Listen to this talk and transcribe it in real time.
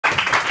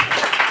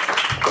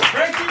All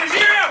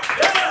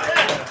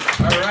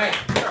right.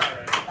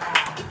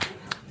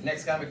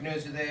 Next comic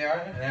knows who they are,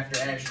 and after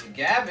Ashley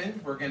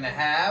Gavin, we're gonna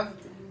have.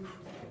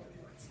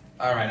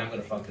 All right, I'm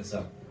gonna fuck this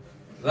up.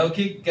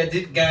 Loki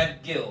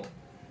Gadgil.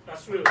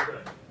 That's really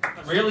good.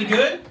 Really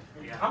good?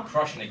 Yeah. I'm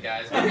crushing it,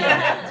 guys.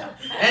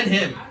 And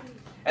him.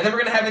 And then we're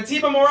gonna have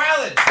Atiba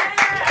Morales.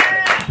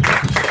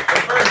 But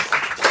first,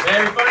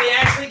 very funny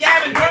Ashley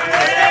Gavin, come to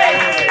the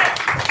stage.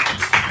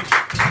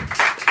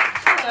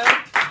 Hello.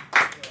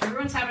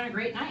 Everyone's having a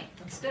great night.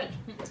 That's good.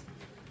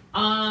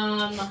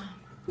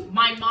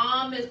 My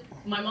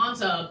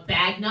mom's a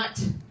bag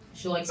nut.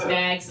 She likes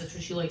bags. That's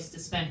what she likes to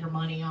spend her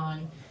money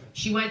on.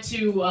 She went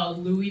to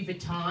Louis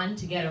Vuitton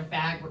to get her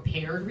bag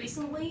repaired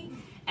recently,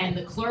 and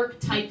the clerk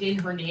typed in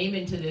her name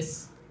into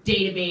this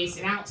database,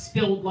 and out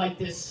spilled like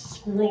this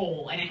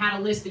scroll, and it had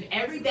a list of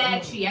every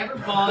bag she ever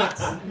bought,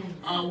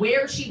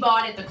 where she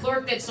bought it, the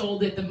clerk that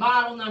sold it, the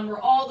model number,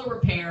 all the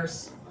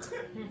repairs.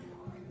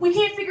 We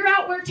can't figure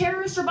out where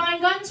terrorists are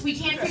buying guns. We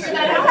can't figure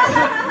that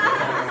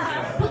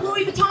out. Put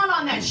Louis Vuitton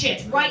on that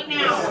shit right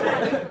now.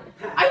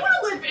 I want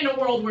to live in a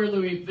world where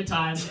Louis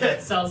Vuitton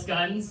sells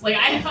guns. Like,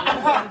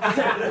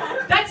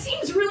 that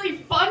seems really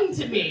fun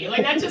to me.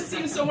 Like, that just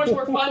seems so much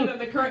more fun than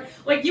the current.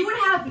 Like, you would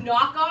have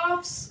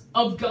knockoffs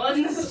of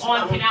guns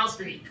on Canal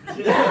Street.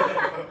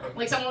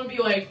 Like, someone would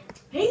be like,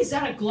 "Hey, is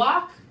that a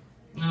Glock?"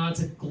 No,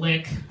 it's a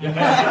Glick.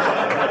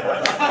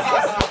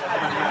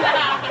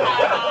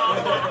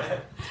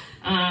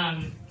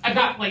 I've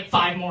got like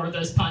 5 more of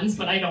those puns,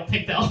 but I don't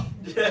think I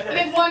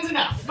think one's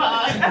enough.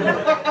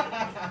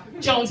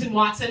 Jones and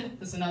Watson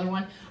is another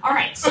one. All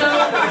right, so I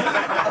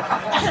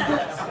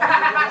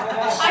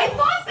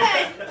thought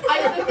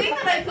that the thing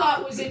that I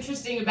thought was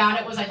interesting about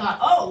it was I thought,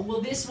 oh,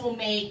 well, this will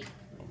be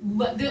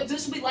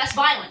less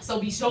violence. They'll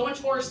be so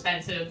much more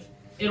expensive.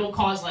 It'll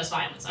cause less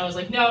violence. I was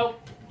like, no,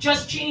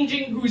 just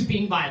changing who's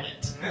being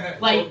violent.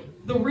 Like,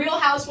 the Real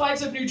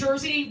Housewives of New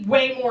Jersey,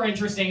 way more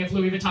interesting if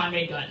Louis Vuitton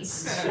made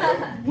guns.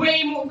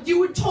 Way more. You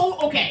would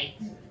okay,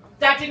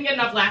 that didn't get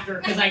enough laughter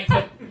because I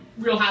put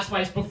Real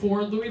Housewives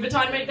before Louis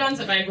Vuitton made guns.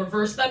 If I had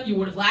reversed them, you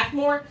would have laughed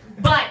more.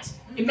 But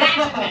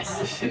imagine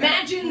this.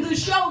 Imagine the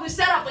show, the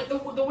setup, like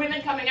the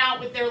women coming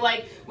out with their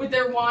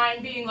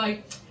wine, being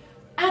like,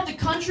 "At the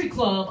country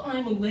club,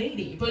 I'm a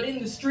lady, but in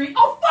the street,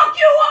 I'll fuck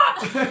you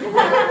up!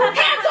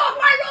 Hands off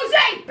my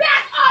rosé!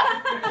 Back up!"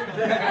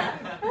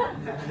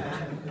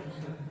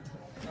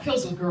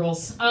 Kills with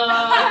girls.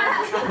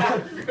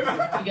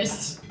 I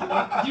guess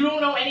you don't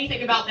know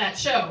anything about that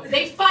show.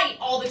 They fight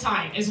all the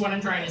time, is what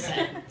I'm trying to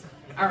say.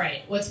 All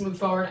right, let's move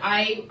forward.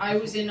 I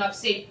was in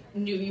upstate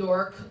New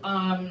York.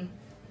 I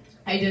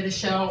did a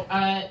show.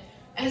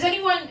 Is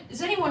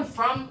anyone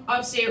from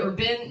upstate or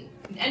been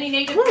any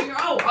native New York?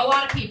 Oh, a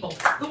lot of people.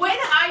 The way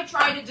that I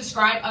try to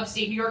describe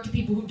upstate New York to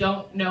people who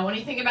don't know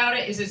anything about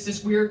it is it's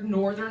this weird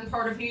northern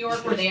part of New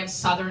York where they have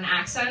southern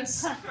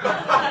accents.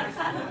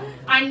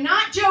 I'm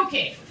not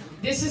joking.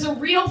 This is a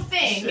real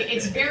thing.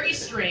 It's very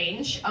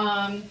strange.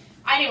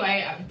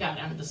 Anyway, God,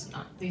 I'm just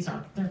not.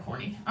 They're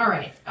corny. All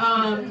right.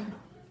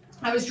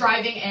 I was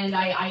driving and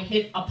I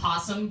hit a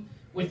possum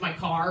with my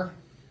car.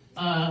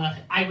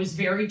 I was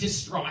very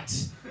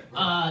distraught.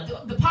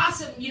 The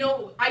possum,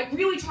 I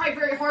really tried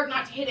very hard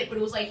not to hit it, but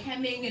it was like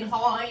hemming and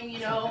hawing,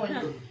 and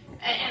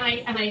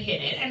I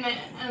hit it, and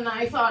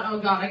I thought, oh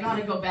God, I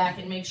gotta go back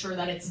and make sure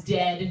that it's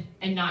dead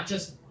and not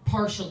just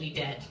partially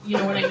dead. You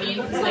know what I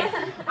mean? Because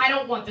I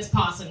don't want this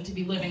possum to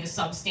be living a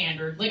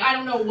substandard. Like, I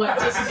don't know what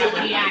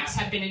disability acts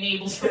have been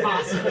enabled for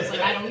possums. Like,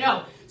 I don't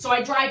know. So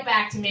I drive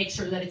back to make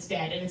sure that it's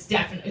dead, and it's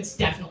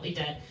definitely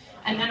dead.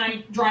 And then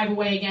I drive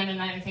away again,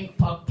 and I think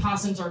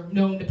possums are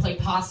known to play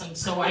possum,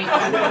 so I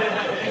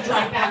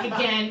drive back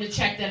again to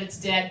check that it's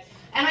dead.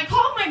 And I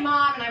called my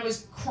mom, and I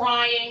was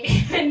crying,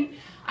 and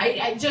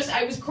I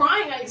was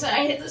crying. I said,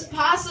 I hit this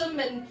possum,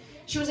 and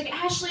she was like,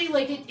 Ashley,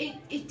 like,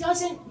 it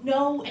doesn't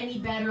know any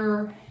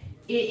better.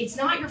 It's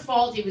not your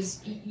fault.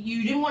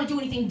 You didn't want to do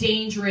anything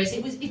dangerous.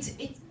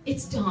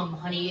 It's dumb,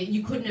 honey.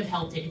 You couldn't have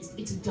helped it.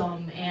 It's a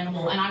dumb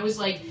animal. And I was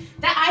like,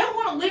 I don't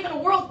want to live in a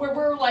world where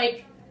we're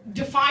like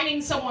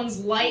defining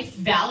someone's life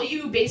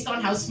value based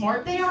on how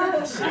smart they are. Do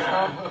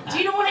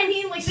you know what I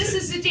mean? Like, this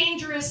is a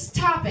dangerous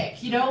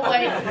topic,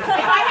 Like, if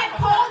I had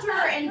called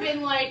her and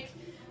been like,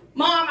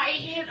 Mom, I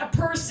hit a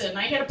person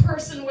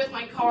with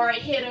my car, I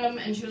hit him,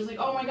 and she was like,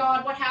 oh my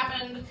God, what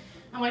happened?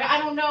 I'm like, I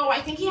don't know, I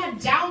think he had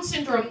Down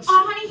syndrome.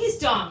 Oh, honey, he's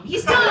dumb.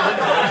 He's dumb.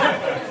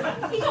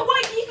 He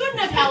couldn't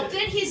have helped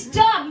it. He's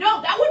dumb. No,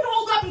 that wouldn't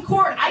hold up in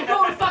court. I'd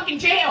go to fucking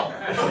jail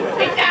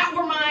if that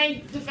were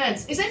my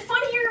defense. Is it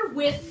funnier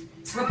with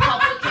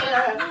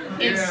Republican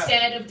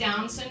instead of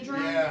Down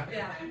syndrome? Yeah.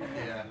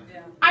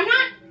 I'm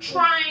not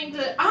trying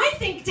to. I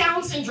think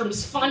Down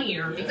syndrome's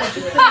funnier because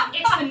it's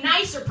the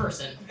nicer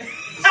person.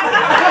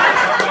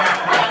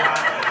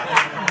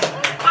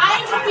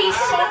 I would be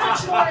so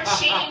much more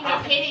ashamed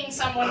of hitting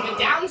someone with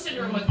Down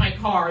syndrome with my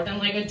car than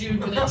like a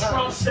dude with a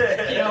Trump,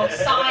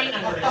 sign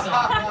under his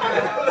arm.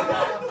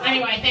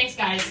 Anyway, thanks,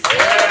 guys.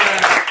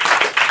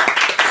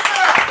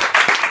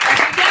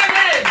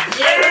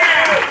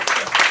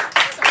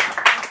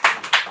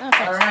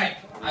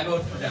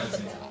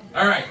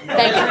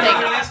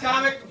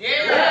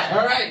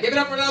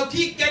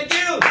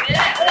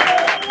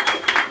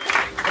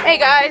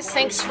 guys,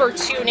 thanks for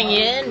tuning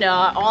in.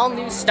 All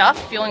new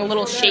stuff, feeling a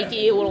little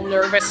shaky, a little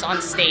nervous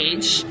on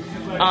stage.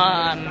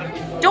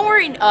 Don't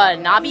worry,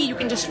 Nobby, you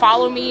can just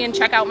follow me and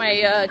check out my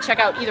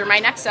either my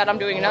next set. I'm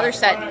doing another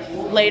set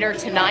later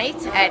tonight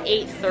at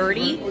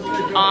 8:30,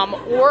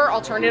 or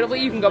alternatively,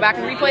 you can go back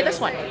and replay this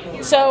one.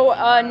 So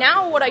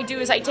now what I do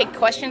is I take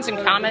questions and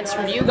comments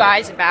from you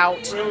guys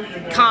about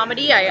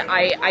comedy.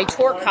 I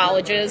tour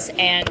colleges,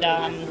 and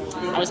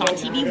I was on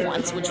TV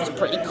once, which was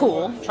pretty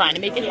cool. Trying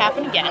to make it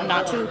happen again.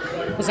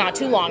 It was not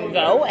too long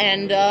ago,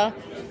 and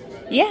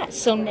yeah.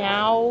 So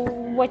now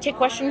I take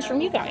questions from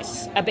you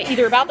guys,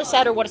 either about the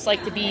set or what it's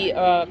like to be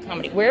a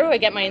comedy. Where do I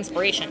get my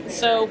inspiration?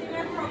 So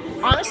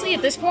honestly,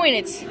 at this point,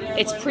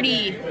 it's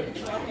pretty.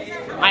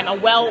 I'm a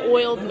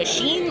well-oiled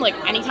machine. Like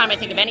anytime I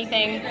think of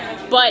anything,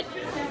 but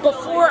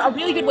before, a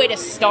really good way to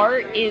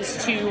start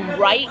is to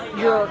write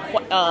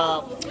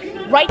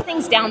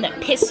things down that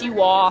piss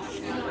you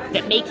off,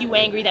 that make you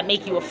angry, that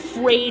make you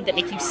afraid, that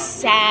make you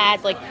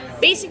sad. Like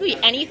basically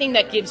anything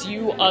that gives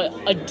you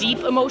a deep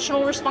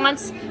emotional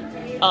response.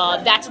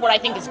 That's what I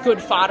think is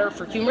good fodder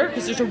for humor,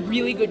 because there's a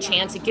really good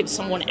chance it gives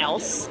someone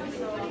else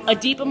a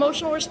deep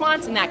emotional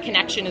response, and that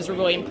connection is a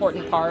really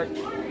important part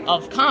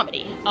of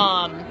comedy.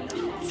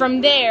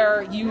 From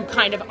there, you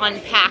kind of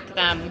unpack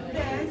them,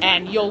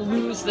 and you'll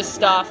lose the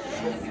stuff.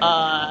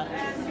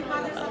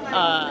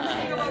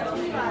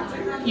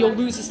 You'll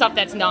lose the stuff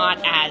that's not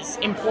as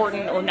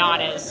important or not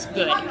as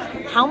good.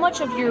 How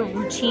much of your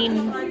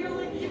routine?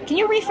 Can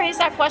you rephrase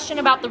that question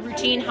about the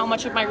routine? How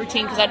much of my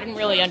routine? Because I didn't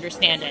really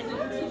understand it.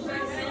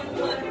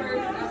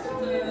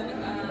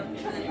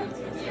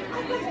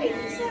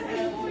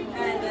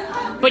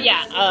 But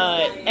yeah,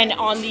 and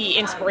on the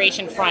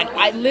inspiration front,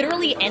 I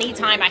literally,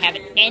 anytime I have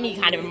any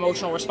kind of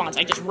emotional response,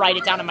 I just write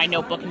it down in my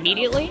notebook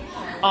immediately.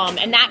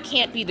 And that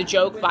can't be the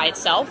joke by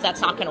itself.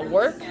 That's not going to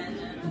work.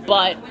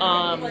 But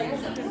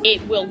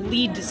it will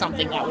lead to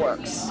something that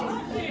works.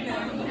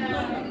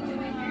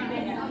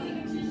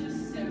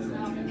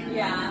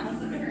 Yeah.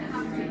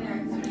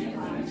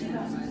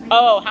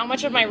 Oh, how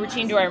much of my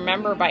routine do I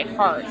remember by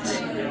heart?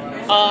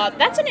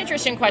 That's an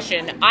interesting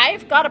question.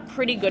 I've got a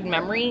pretty good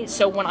memory,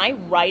 so when I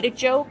write a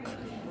joke,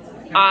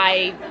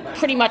 I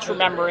pretty much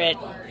remember it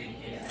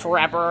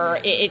forever.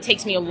 It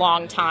takes me a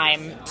long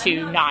time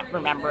to not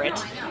remember it.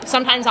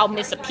 Sometimes I'll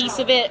miss a piece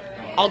of it.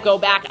 I'll go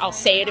back, I'll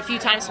say it a few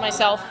times to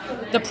myself.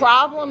 The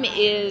problem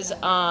is,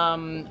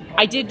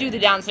 I did do the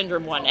Down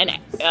syndrome one, and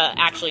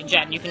actually,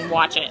 Jen, you can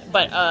watch it,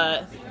 but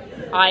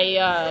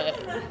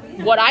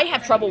what I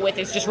have trouble with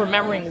is just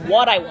remembering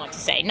what I want to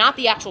say, not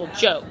the actual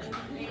joke.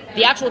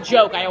 The actual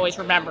joke I always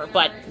remember,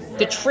 but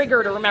the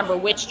trigger to remember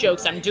which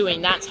jokes I'm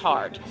doing, that's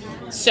hard.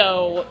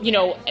 So,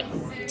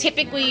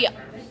 typically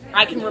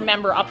I can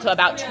remember up to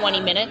about 20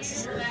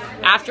 minutes.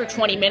 After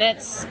 20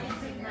 minutes,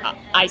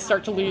 I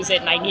start to lose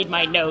it, and I need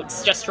my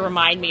notes just to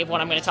remind me of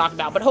what I'm going to talk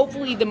about. But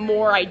hopefully the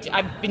more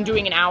I've been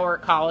doing an hour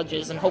at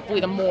colleges, and hopefully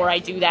the more I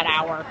do that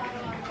hour,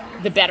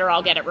 the better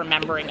I'll get at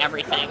remembering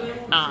everything.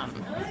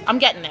 I'm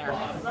getting there.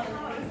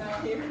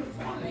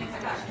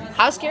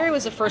 How scary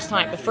was the first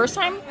time? The first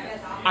time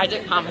I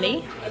did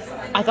comedy,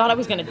 I thought I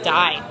was going to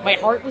die. My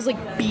heart was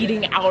like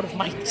beating out of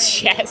my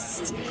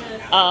chest.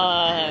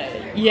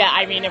 Yeah,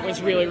 I mean, it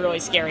was really, really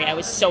scary. I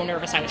was so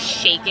nervous. I was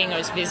shaking. I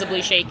was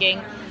visibly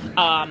shaking.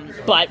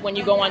 But when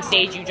you go on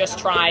stage, you just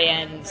try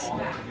and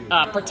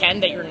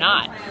pretend that you're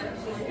not.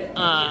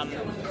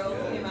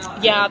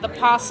 Yeah, the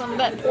possum,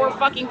 that poor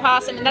fucking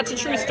possum, and that's a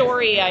true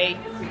story.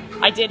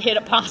 I did hit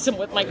a possum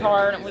with my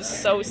car, and it was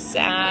so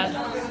sad.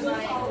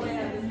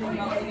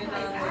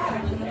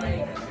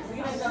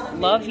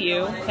 Love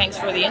you. Thanks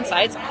for the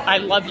insights. I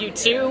love you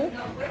too.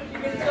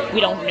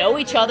 We don't know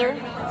each other,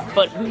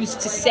 but who's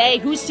to say?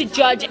 Who's to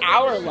judge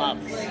our love?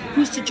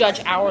 Who's to judge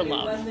our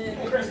love?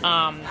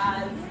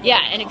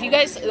 Yeah, and if you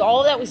guys, all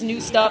of that was new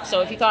stuff,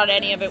 so if you thought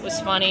any of it was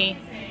funny,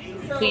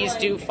 please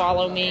do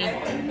follow me.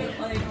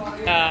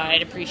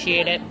 I'd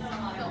appreciate it.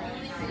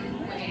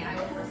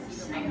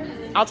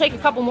 I'll take a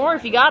couple more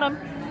if you got them.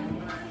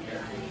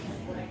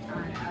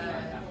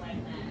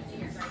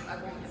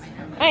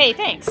 Hey,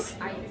 thanks.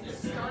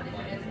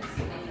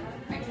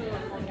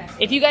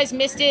 If you guys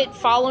missed it,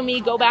 follow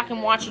me, go back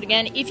and watch it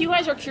again. If you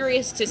guys are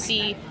curious to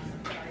see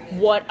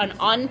what an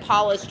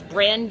unpolished,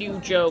 brand new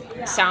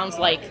joke sounds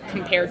like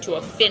compared to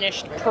a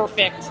finished,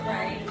 perfect,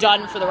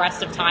 done for the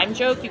rest of time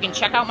joke, you can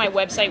check out my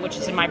website, which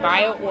is in my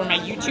bio, or my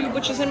YouTube,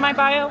 which is in my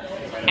bio,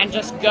 and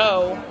just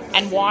go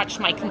and watch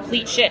my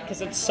complete shit,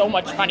 because it's so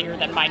much funnier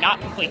than my not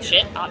complete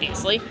shit,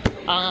 obviously.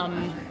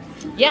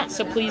 Yeah,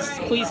 so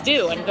please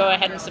do, and go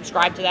ahead and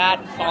subscribe to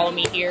that, follow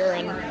me here,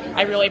 and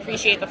I really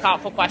appreciate the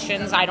thoughtful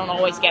questions. I don't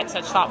always get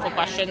such thoughtful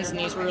questions, and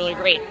these were really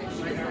great.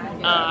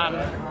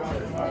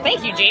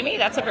 Thank you, Jamie.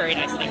 That's a very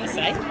nice thing to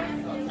say.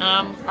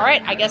 All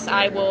right, I guess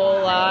I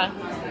will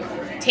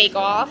take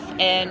off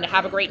and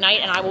have a great night,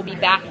 and I will be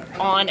back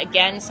on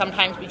again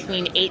sometimes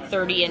between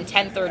 8:30 and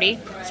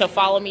 10:30, so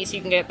follow me so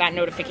you can get that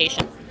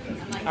notification.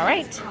 All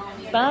right,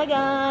 bye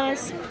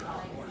guys.